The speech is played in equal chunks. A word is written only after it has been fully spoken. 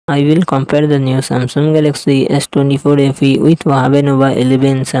I will compare the new Samsung Galaxy S24 FE with Huawei Nova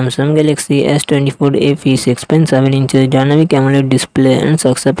 11. Samsung Galaxy S24 FE 6.7 inches dynamic AMOLED display and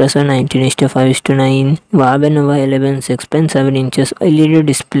success ratio 19:5:9. Huawei Nova 11 6.7 inches LED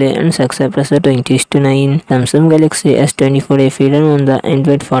display and success ratio 20:9. Samsung Galaxy S24 FE run on the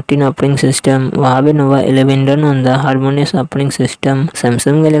Android 14 operating system. Huawei Nova 11 run on the Harmonious operating system.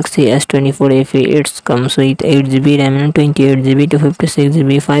 Samsung Galaxy S24 FE it comes with 8GB RAM and 28GB to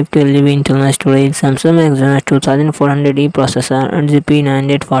 56GB 512GB internal storage. Samsung Exynos 2400E processor and GP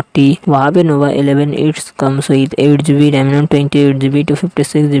 940. Huawei Nova 11 it comes with 8GB RAM and 28GB to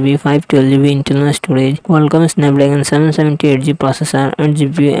 56GB 512GB internal storage. Qualcomm Snapdragon 778G processor and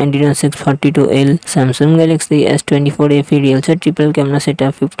GPU Adreno 642L. Samsung Galaxy S24 FE real set triple camera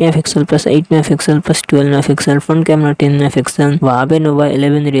setup 50MP plus 8MP plus 12MP front camera 10MP. Huawei Nova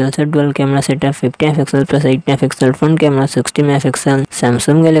 11 real set dual camera setup 50MP plus 8MP front camera 60MP.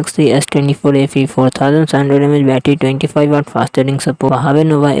 Samsung Galaxy S24 FE 4700 mAh battery 25W fast charging support. Huawei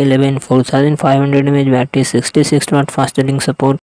Nova 11 4500 mAh battery 66W fast charging support.